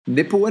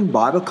Nipawin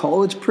Bible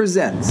College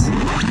presents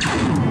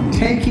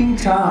Taking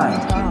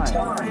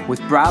Time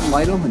with Brad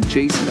Lytle and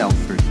Jason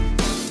Elford.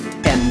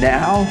 And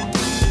now,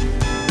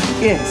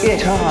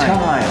 it's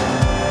time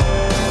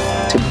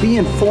to be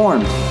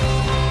informed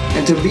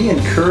and to be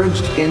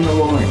encouraged in the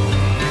Lord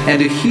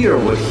and to hear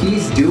what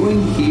He's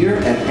doing here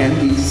at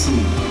NBC.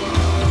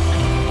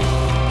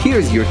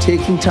 Here's your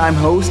Taking Time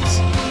hosts,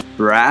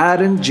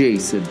 Brad and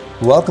Jason.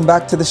 Welcome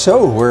back to the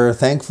show. We're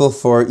thankful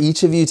for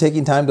each of you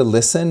taking time to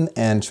listen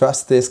and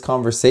trust this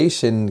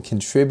conversation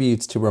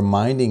contributes to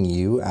reminding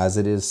you, as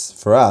it is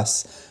for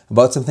us,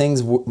 about some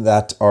things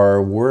that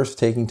are worth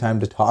taking time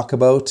to talk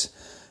about,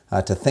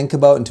 to think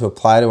about, and to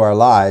apply to our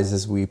lives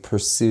as we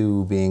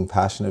pursue being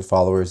passionate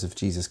followers of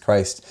Jesus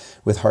Christ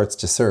with hearts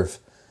to serve.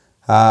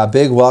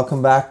 Big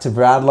welcome back to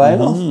Brad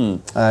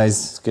Lytle.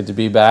 It's good to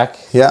be back.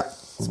 Yeah.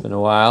 It's been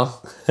a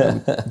while.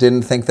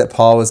 Didn't think that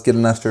Paul was good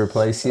enough to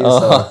replace you,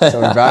 so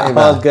we brought you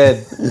back. Oh,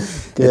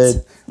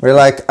 good. We're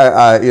like,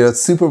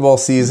 it's Super Bowl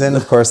season.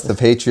 Of course, the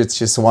Patriots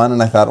just won,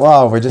 and I thought,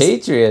 wow, we're just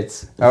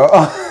Patriots.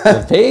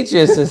 The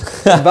Patriots.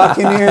 The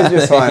Buccaneers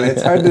just won.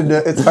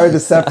 It's hard to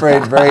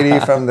separate Brady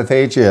from the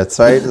Patriots,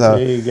 right? So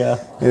there you go.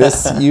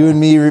 You and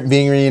me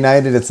being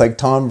reunited, it's like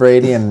Tom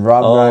Brady and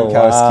Rob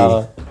Gronkowski.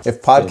 Wow.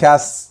 If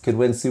podcasts could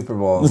win Super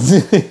Bowls,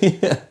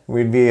 Yeah.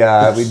 we'd be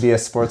a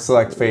Sports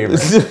Select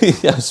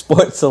favorite. Yeah,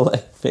 Sports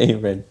Select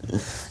favorite.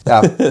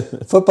 Yeah.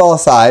 Football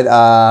aside,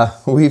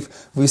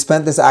 we've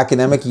spent this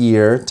academic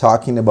year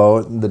talking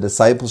about the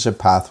discipleship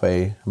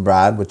pathway,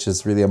 Brad, which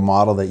is really a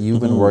model that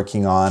you've been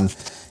working on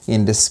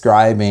in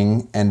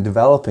describing and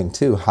developing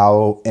too,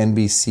 how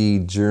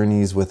NBC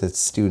journeys with its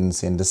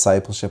students in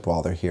discipleship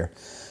while they're here.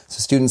 So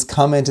students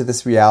come into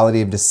this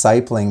reality of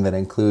discipling that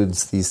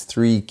includes these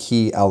three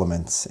key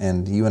elements.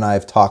 And you and I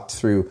have talked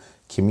through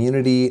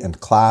community and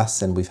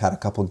class, and we've had a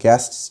couple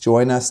guests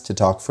join us to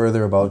talk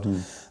further about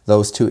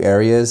those two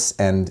areas.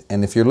 And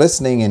if you're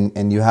listening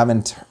and you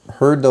haven't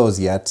heard those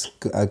yet,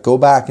 go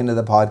back into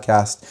the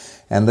podcast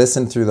and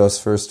listen through those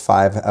first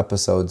 5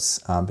 episodes,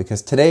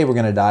 because today we're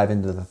going to dive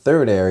into the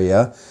third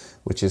area,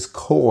 which is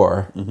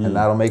core, and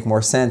that'll make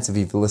more sense if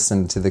you've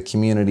listened to the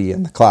community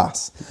and the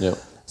class. Yep.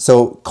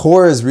 So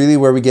core is really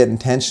where we get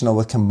intentional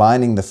with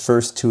combining the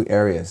first two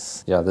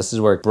areas. Yeah, this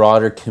is where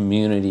broader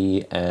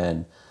community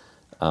and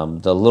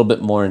the little bit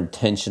more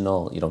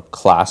intentional,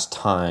 class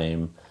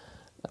time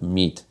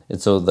meet. And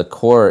so the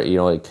core,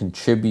 it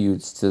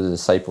contributes to the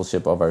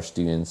discipleship of our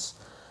students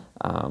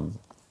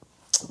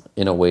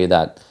in a way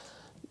that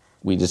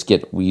we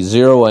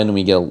zero in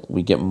and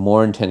we get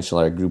more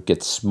intentional. Our group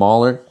gets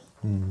smaller,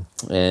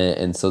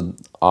 and so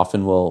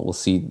often we'll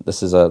see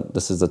this is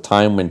a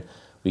time when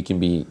we can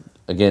be,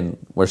 again,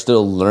 we're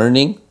still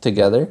learning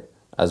together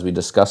as we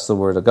discuss the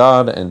Word of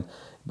God,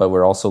 but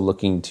we're also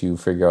looking to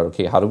figure out,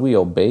 okay, how do we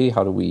obey?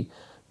 How do we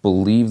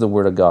believe the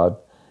Word of God?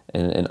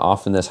 And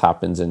often this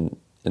happens in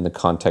the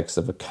context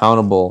of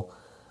accountable,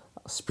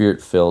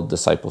 Spirit-filled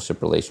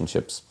discipleship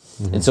relationships.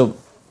 And so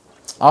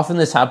often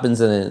this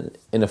happens in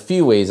a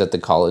few ways at the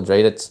college,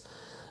 right? It's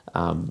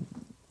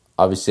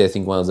obviously, I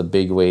think one of the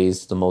big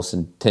ways, the most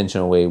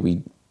intentional way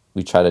we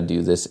try to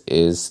do this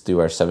is through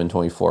our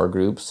 724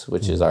 groups,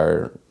 which is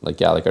our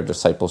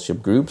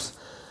discipleship groups.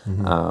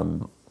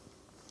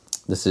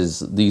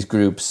 These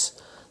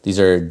groups, these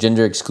are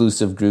gender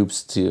exclusive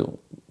groups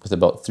with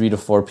about 3 to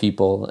 4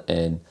 people,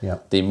 and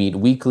they meet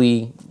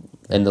weekly,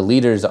 and the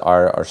leaders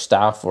are our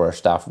staff or our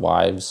staff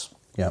wives.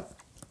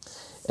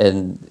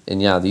 And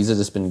these have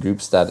just been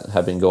groups that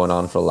have been going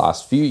on for the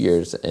last few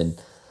years,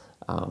 and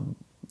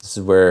this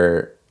is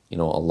where a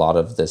lot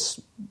of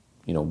this,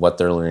 what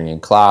they're learning in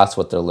class,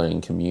 what they're learning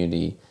in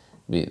community,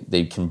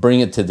 they can bring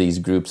it to these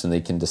groups and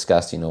they can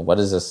discuss, what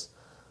is this?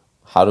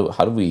 How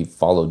do we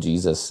follow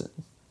Jesus,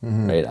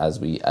 right? As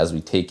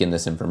we take in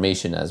this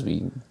information, as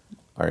we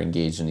are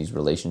engaged in these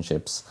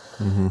relationships,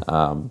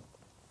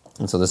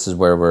 and so this is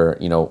where we're,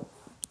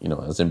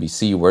 as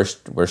NBC,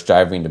 we're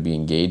striving to be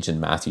engaged in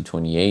Matthew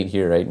 28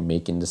 here, right?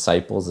 Making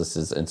disciples. This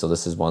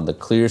is one of the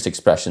clearest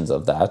expressions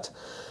of that.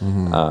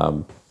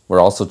 We're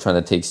also trying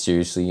to take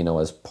seriously,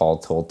 as Paul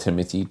told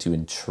Timothy, to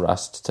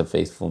entrust to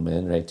faithful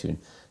men, right? To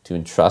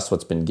entrust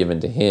what's been given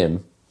to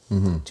him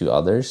to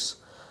others.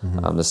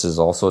 This is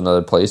also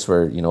another place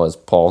where, as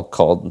Paul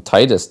called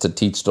Titus to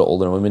teach the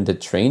older women to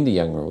train the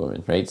younger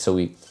women, right? So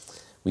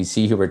we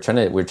see here we're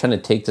trying to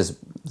take this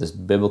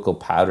biblical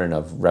pattern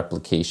of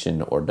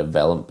replication or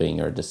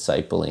developing or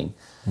discipling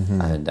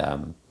and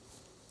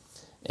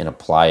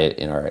apply it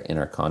in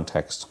our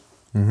context.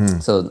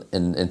 So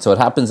so it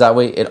happens that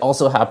way. It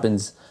also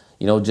happens,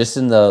 just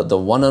in the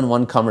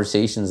one-on-one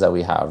conversations that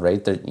we have,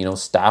 right? That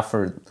staff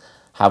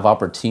have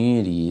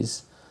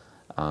opportunities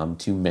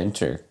to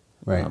mentor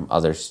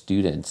other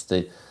students.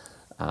 The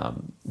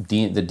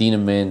dean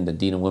of men, the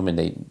dean of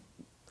women,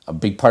 a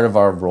big part of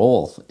our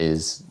role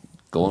is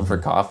going for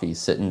coffee,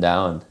 sitting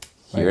down,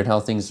 hearing how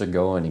things are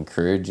going,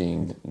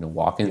 encouraging,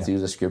 walking through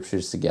the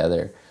scriptures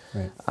together.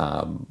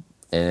 And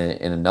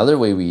another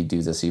way we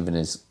do this even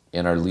is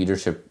in our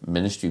leadership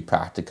ministry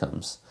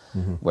practicums,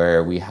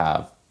 where we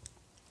have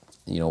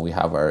we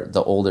have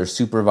the older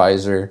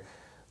supervisor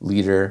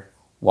leader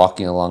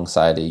walking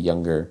alongside a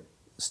younger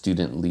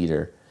student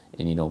leader,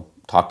 and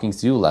talking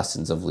through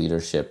lessons of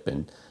leadership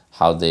and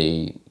how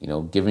they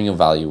giving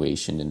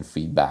evaluation and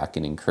feedback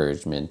and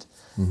encouragement,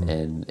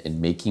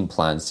 and making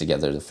plans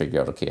together to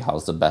figure out, okay,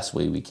 how's the best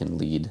way we can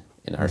lead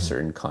in our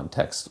certain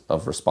context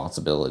of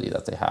responsibility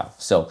that they have.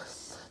 So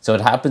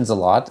it happens a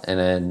lot,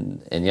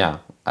 and yeah,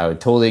 I would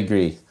totally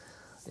agree.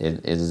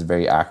 It is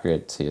very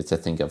accurate to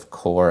think of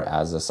core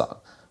as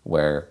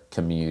where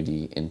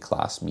community and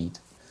class meet.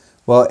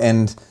 Well,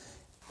 and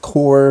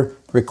core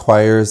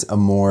requires a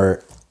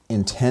more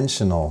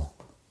intentional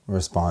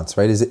response,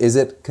 right? Is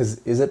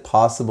it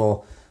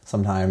possible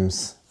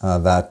sometimes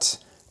that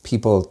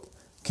people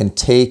can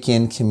take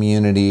in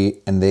community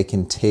and they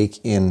can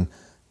take in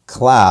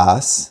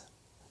class,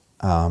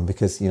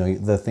 because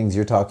the things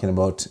you're talking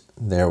about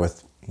there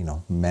with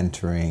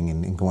mentoring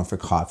and going for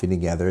coffee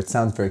together, it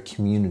sounds very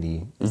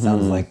community. It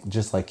sounds like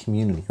just like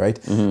community, right?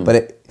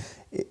 But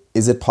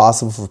is it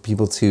possible for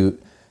people to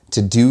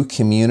do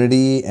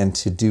community and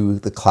to do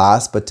the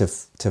class, but to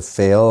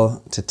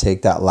fail to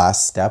take that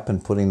last step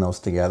and putting those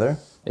together?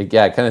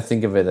 Yeah, I kind of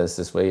think of it as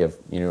this way of,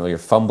 you're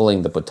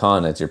fumbling the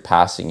baton as you're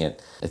passing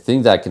it. I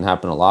think that can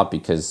happen a lot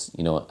because,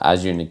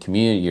 as you're in a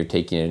community, you're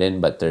taking it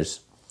in, but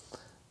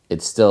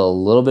it's still a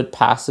little bit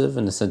passive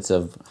in the sense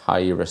of how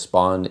you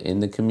respond in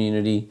the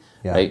community,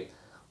 right?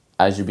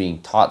 As you're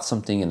being taught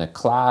something in a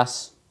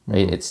class,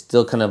 right? It's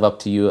still kind of up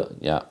to you.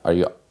 Yeah, are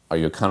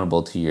you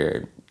accountable to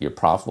your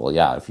prof? Well,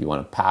 yeah, if you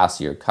want to pass,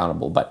 you're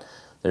accountable, but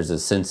there's a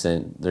sense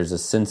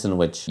in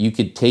which you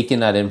could take in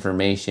that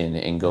information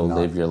and go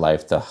live your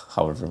life to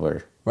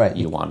however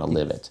you want to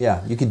live it.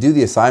 Yeah, you could do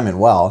the assignment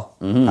well,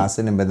 pass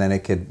it in, but then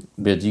it could.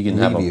 But you can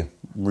have a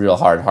real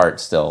hard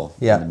heart still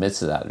in the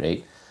midst of that,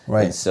 right?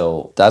 Right. And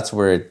so that's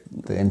where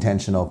the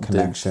intentional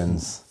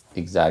connections.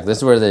 Exactly. This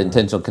is where the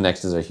intentional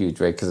connections are huge,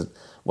 right? Because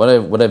what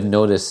I've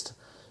noticed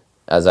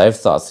as I've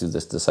thought through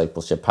this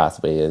discipleship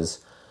pathway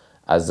is,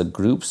 as the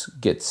groups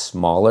get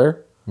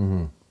smaller,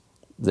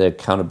 the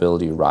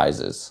accountability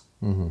rises,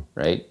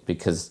 right?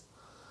 Because,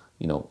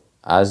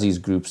 as these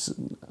groups,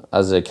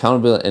 as the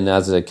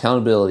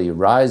accountability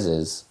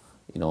rises,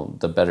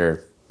 the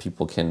better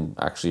people can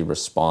actually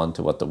respond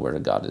to what the Word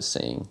of God is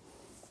saying,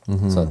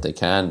 so that they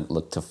can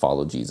look to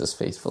follow Jesus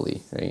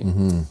faithfully, right?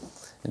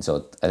 And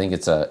so I think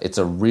it's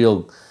a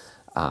real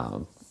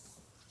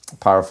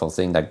powerful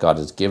thing that God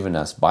has given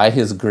us by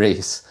His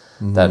grace,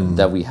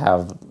 that we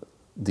have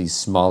these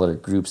smaller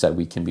groups that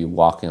we can be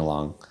walking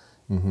along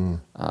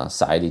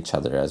side each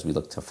other as we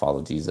look to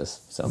follow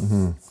Jesus.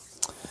 So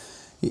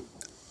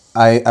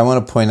I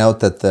want to point out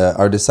that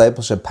our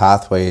discipleship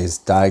pathway is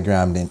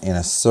diagrammed in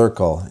a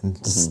circle.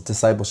 And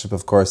discipleship,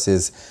 of course,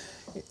 is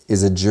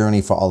a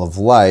journey for all of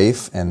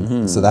life.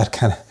 And so that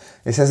kind of,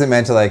 this isn't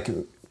meant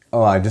to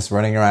I'm just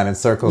running around in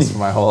circles for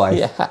my whole life.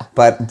 Yeah.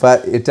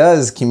 But it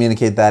does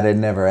communicate that it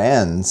never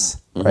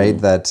ends, right?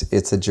 That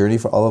it's a journey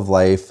for all of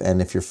life.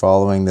 And if you're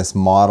following this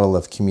model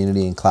of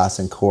community and class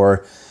and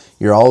core,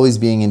 you're always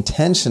being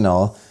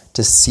intentional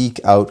to seek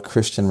out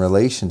Christian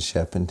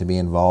relationship and to be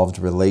involved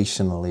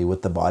relationally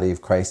with the body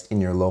of Christ in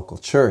your local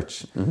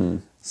church.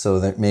 So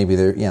that maybe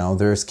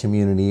there's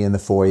community in the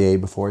foyer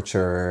before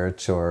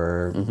church,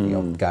 or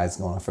guys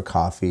going out for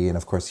coffee, and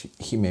of course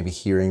he may be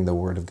hearing the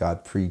Word of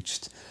God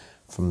preached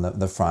from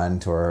the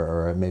front,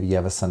 or maybe you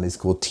have a Sunday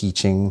school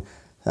teaching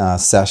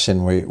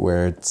session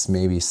where it's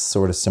maybe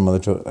sort of similar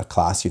to a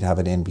class you'd have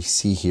at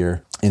NBC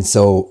here. And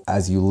so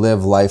as you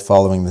live life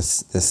following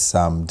this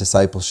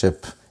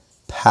discipleship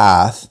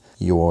path,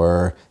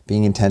 you're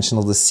being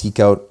intentional to seek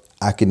out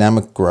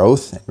academic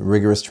growth and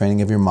rigorous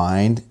training of your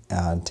mind,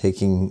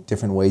 taking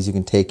different ways you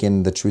can take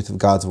in the truth of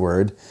God's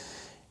Word.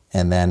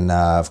 And then,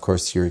 of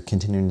course, you're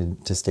continuing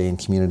to stay in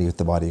community with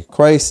the body of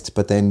Christ,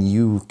 but then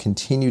you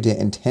continue to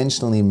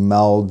intentionally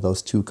meld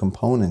those two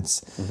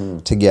components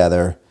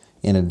together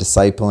in a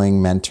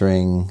discipling,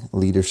 mentoring,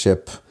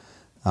 leadership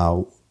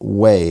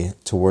way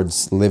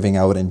towards living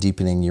out and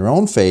deepening your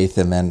own faith,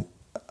 and then,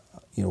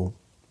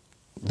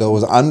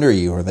 those under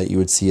you or that you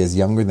would see as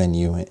younger than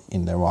you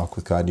in their walk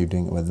with God, you're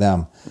doing it with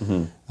them.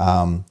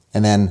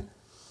 And then,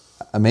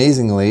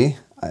 amazingly,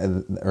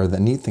 or the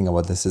neat thing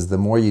about this is the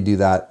more you do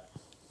that,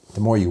 the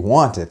more you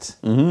want it.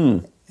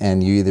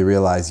 And you either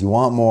realize you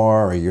want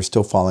more or you're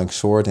still falling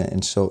short.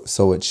 And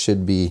so it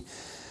should be,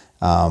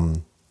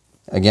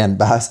 again,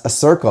 a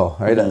circle,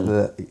 right?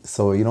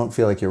 So you don't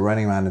feel like you're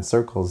running around in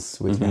circles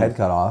with your head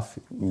cut off.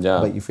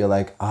 But you feel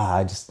like,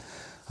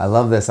 I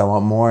love this. I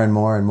want more and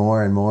more and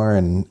more and more.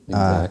 And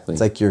exactly.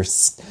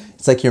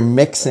 It's like you're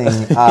mixing,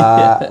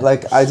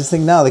 like I just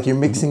think now, like you're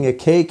mixing a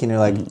cake and you're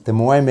like, the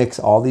more I mix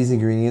all these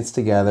ingredients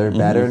together,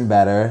 better and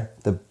better,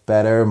 the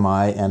better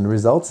my end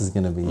results is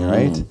going to be,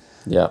 right?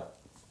 Yeah.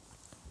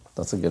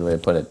 That's a good way to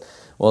put it.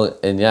 Well,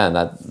 and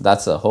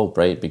that's a hope,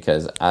 right?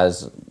 Because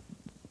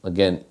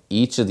again,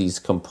 each of these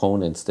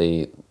components,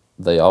 they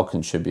all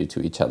contribute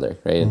to each other,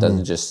 right? It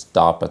doesn't just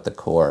stop at the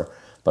core,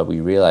 but we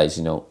realize,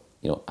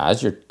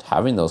 as you're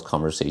having those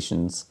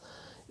conversations,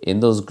 in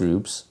those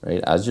groups,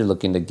 right, as you're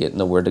looking to get in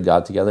the Word of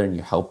God together and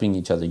you're helping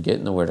each other get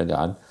in the Word of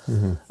God,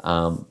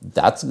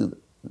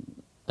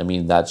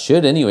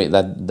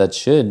 that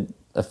should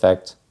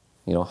affect,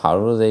 how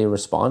do they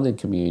respond in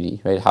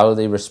community, right? How do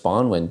they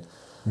respond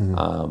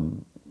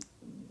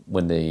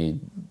when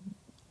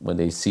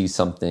they see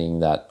something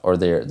that, or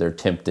they're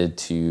tempted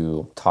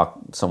to talk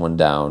someone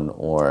down,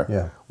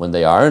 or when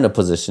they are in a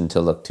position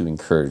to look to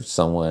encourage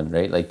someone,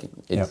 right? Like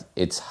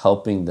it's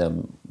helping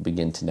them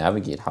begin to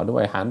navigate. How do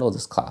I handle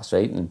this class,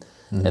 right? And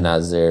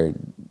as they're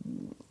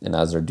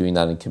doing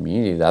that in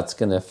community, that's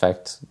going to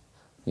affect,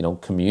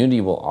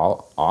 community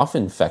will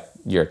often affect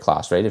your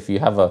class, right? If you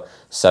have a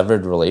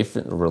severed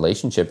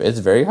relationship, it's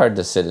very hard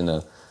to sit in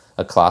a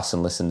class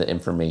and listen to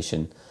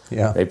information.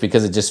 Yeah. Right.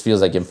 Because it just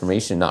feels like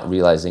information, not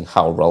realizing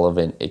how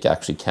relevant it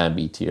actually can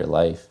be to your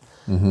life.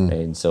 Right?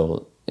 And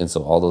so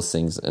all those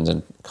things, and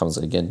then comes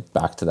again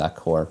back to that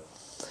core.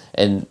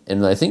 And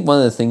I think one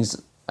of the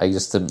things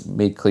just to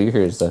make clear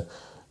here is that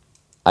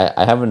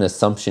I have an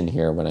assumption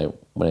here when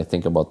I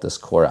think about this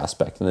core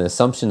aspect. And the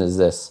assumption is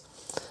this,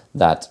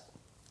 that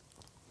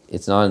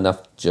it's not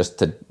enough just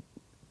to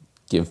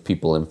give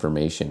people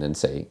information and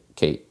say,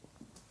 "Okay,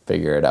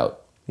 figure it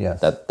out." Yeah.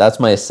 That's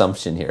my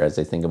assumption here as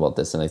I think about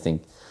this. And I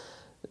think,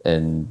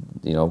 and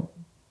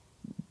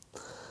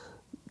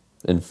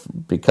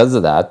because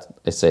of that,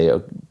 I say,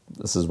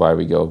 this is why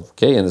we go,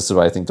 okay, and this is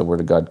why I think the Word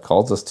of God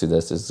calls us to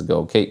this, is to go,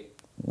 okay,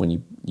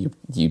 when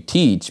you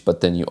teach, but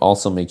then you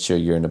also make sure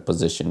you're in a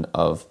position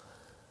of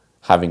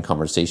having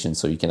conversations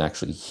so you can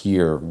actually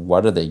hear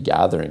what are they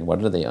gathering,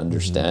 what are they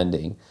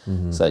understanding,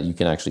 so that you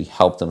can actually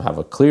help them have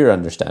a clear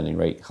understanding,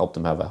 right? Help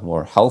them have a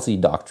more healthy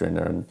doctrine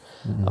or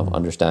of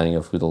understanding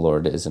of who the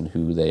Lord is and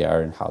who they are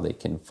and how they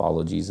can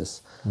follow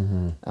Jesus.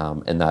 And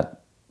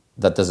that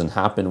doesn't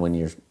happen when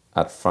you're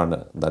at front.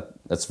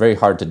 That's very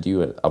hard to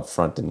do it up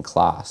front in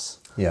class.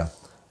 Yeah.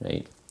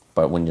 Right.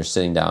 But when you're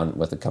sitting down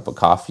with a cup of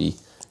coffee,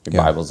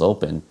 your Bible's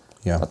open.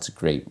 Yeah. That's a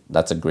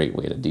great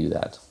way to do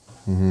that.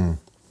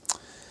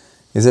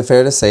 Is it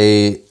fair to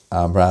say,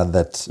 Brad,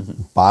 that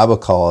Bible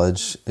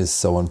college is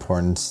so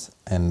important,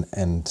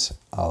 and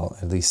I'll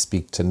at least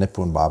speak to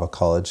Nipun Bible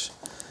College,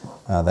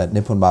 that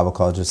Nipun Bible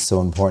College is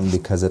so important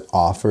because it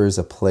offers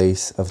a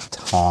place of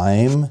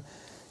time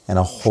and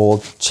a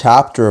whole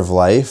chapter of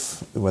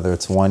life, whether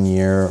it's 1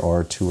 year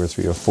or 2 or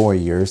 3 or 4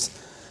 years,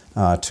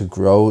 to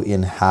grow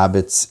in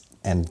habits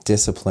and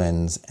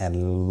disciplines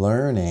and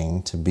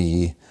learning to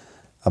be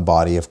a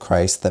body of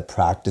Christ that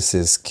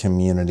practices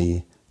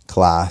community,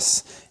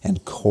 class,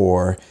 and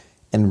core,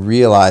 and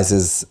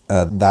realizes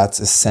that's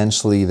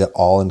essentially the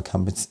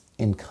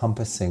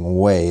all-encompassing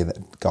way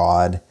that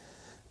God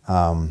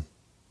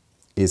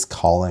is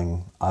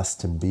calling us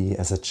to be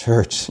as a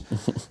church.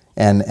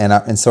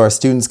 and so our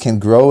students can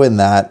grow in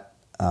that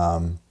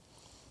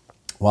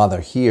while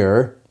they're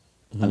here,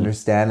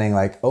 understanding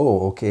like,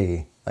 oh,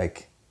 okay,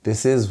 like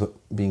this is what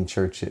being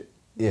church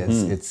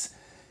is.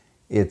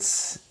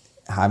 It's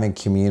having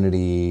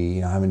community,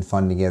 having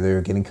fun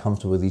together, getting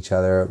comfortable with each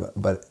other,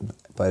 but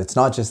it's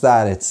not just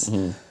that.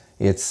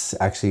 It's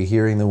actually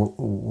hearing the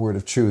word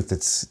of truth.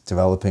 It's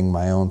developing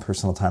my own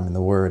personal time in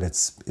the Word.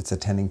 It's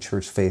attending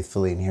church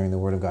faithfully and hearing the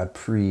Word of God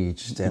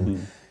preached,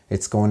 and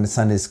it's going to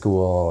Sunday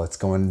school. It's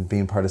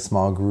being part of a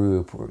small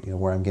group,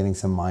 where I'm getting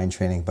some mind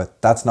training.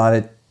 But that's not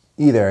it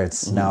either.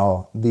 It's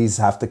now these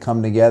have to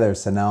come together.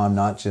 So now I'm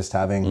not just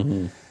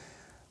having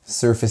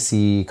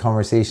surfacey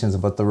conversations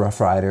about the Rough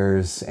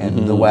Riders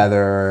and the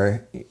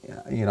weather,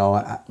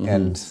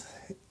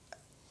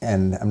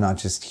 and I'm not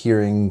just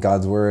hearing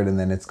God's word and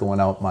then it's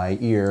going out my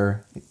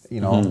ear,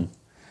 The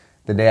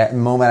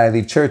moment I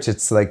leave church,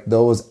 it's like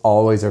those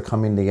always are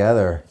coming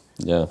together.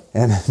 Yeah.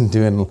 And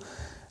doing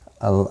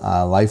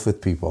a life with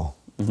people.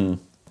 And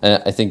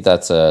I think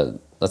that's a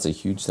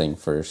huge thing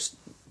for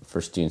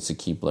students to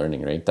keep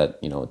learning, right? That,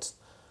 it's,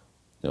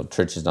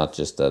 church is not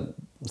just a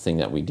thing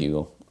that we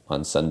do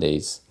on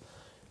Sundays,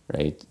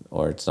 right?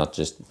 Or it's not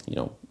just,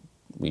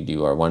 we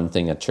do our one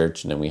thing at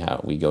church and then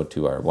we go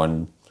to our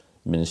one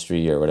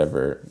ministry or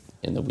whatever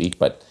in the week,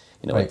 but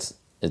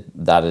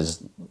that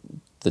is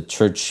the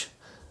church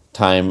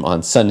time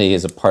on Sunday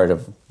is a part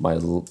of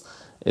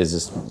is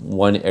just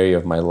one area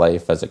of my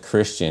life as a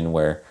Christian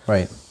where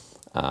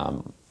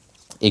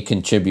it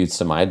contributes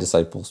to my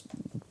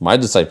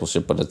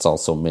discipleship, but it's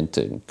also meant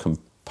to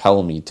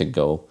compel me to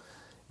go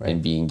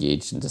and be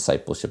engaged in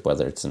discipleship,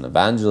 whether it's in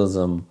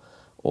evangelism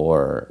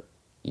or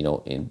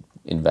in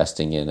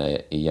investing in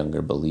a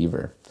younger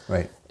believer.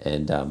 Right.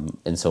 And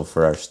so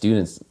for our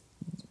students,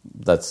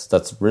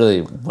 that's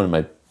really one of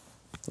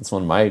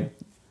my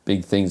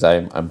big things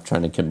I'm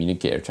trying to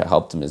communicate or try to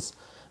help them is,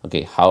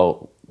 okay,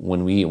 how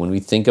when we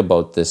think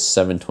about this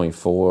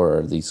 724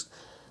 or this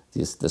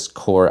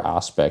core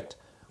aspect,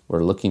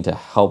 we're looking to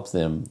help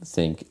them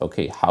think,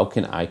 okay, how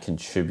can I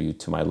contribute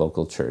to my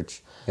local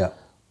church? Yeah,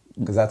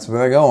 because that's where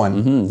they're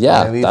going.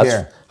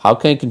 How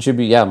can I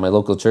contribute? Yeah, my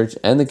local church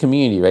and the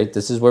community, right?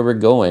 This is where we're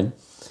going.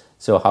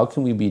 So how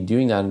can we be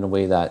doing that in a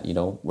way that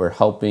we're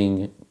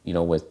helping,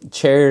 with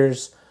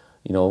chairs,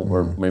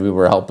 or maybe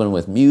we're helping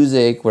with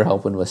music, we're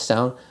helping with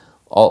sound.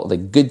 All the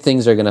good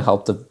things are going to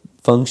help the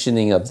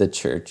functioning of the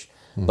church.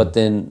 But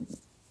then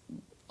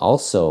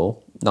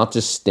also not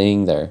just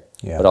staying there,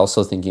 but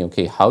also thinking,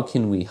 okay, how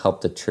can we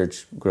help the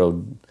church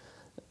grow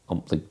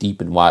like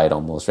deep and wide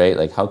almost, right?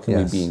 Like how can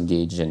we be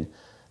engaged in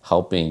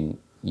helping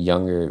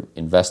younger,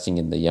 investing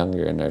in the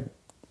younger in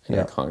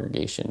our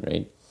congregation,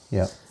 right?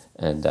 Yeah.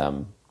 And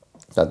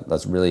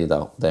that's really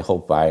the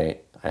hope I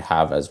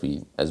have as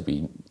we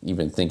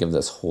even think of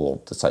this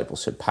whole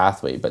discipleship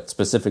pathway, but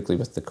specifically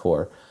with the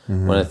core.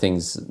 One of the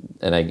things,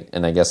 and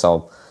I guess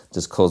I'll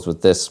just close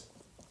with this,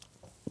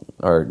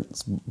 or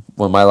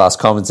one of my last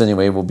comments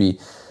anyway, will be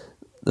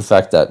the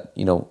fact that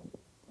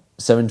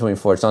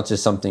 724, it's not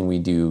just something we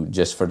do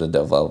just for the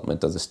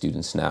development of the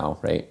students now,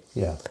 right?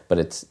 Yeah. But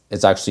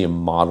it's actually a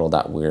model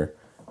that we're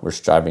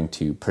striving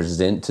to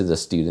present to the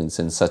students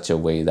in such a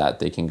way that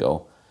they can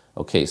go,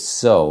 okay,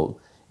 so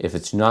if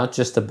it's not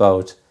just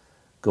about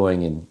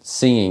going and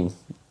singing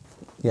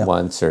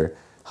once or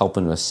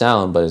helping with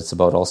sound, but it's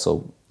about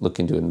also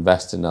looking to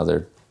invest in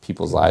other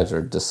people's lives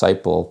or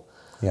disciple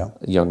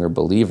younger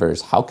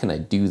believers, how can I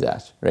do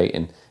that, right?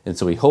 And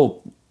so we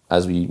hope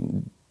as we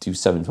do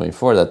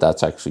 724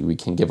 that's actually, we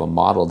can give a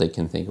model. They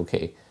can think,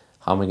 okay,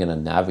 how am I going to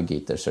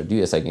navigate this or do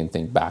this? I can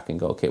think back and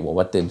go, okay, well,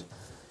 what did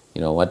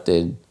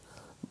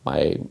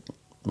my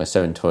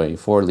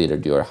 724 leader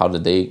do, or how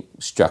did they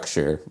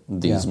structure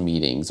these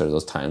meetings or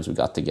those times we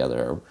got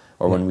together,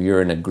 or when we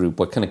were in a group,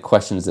 what kind of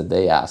questions did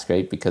they ask,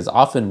 right? Because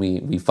often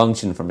we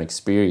function from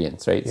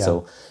experience, right?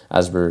 So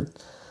as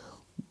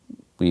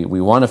we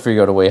want to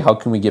figure out a way, how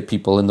can we get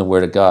people in the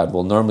Word of God?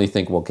 We'll normally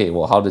think, well, okay,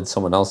 well, how did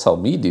someone else help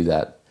me do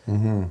that?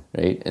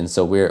 Right? And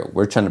so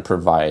we're trying to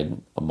provide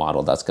a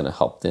model that's going to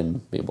help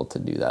them be able to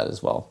do that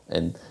as well.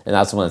 And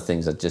that's one of the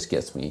things that just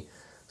gets me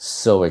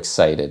so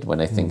excited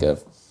when I think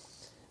of,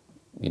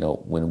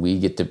 when we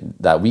get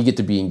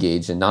to be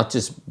engaged and not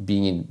just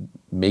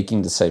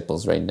making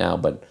disciples right now,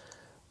 but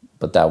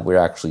that we're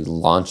actually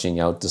launching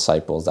out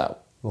disciples that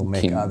will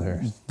make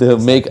others. They'll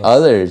make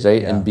others,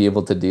 right? And be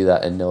able to do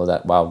that and know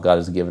that, wow, God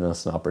has given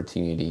us an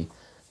opportunity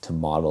to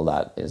model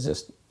that is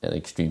just an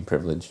extreme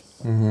privilege.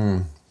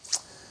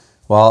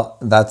 Well,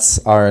 that's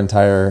our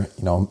entire,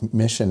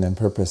 mission and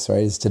purpose,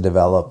 right? Is to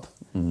develop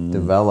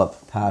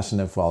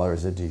passionate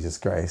followers of Jesus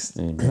Christ,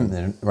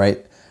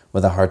 right?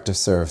 With a heart to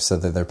serve, so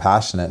that they're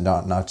passionate,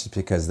 not just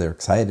because they're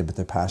excited, but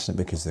they're passionate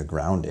because they're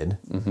grounded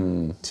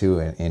too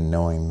in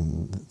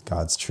knowing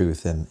God's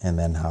truth and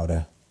then how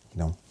to,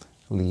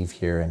 leave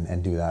here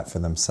and do that for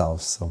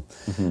themselves. So,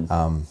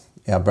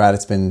 Brad,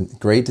 it's been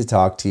great to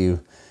talk to you.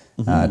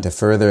 To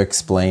further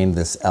explain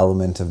this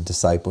element of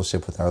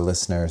discipleship with our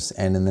listeners.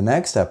 And in the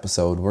next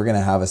episode, we're going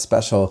to have a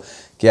special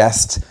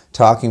guest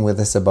talking with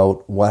us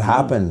about what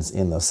happens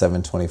in those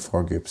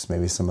 724 groups,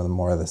 maybe some of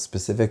the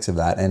specifics of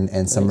that,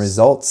 and some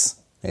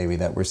results maybe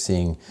that we're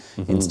seeing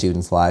in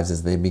students' lives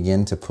as they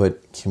begin to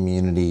put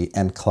community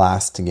and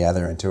class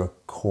together into a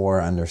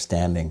core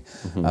understanding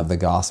of the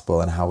gospel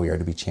and how we are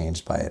to be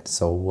changed by it.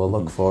 So we'll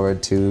look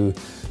forward to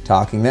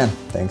talking then.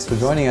 Thanks for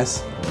joining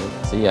us.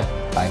 See ya.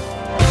 Bye.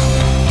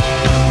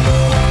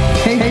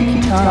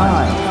 Taking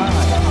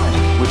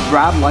Time with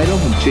Brad Lytle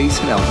and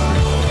Jason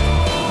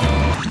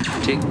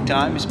Elford. Taking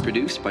Time is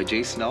produced by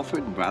Jason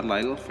Elford and Brad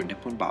Lytle for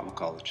Nipmuc Bible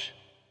College.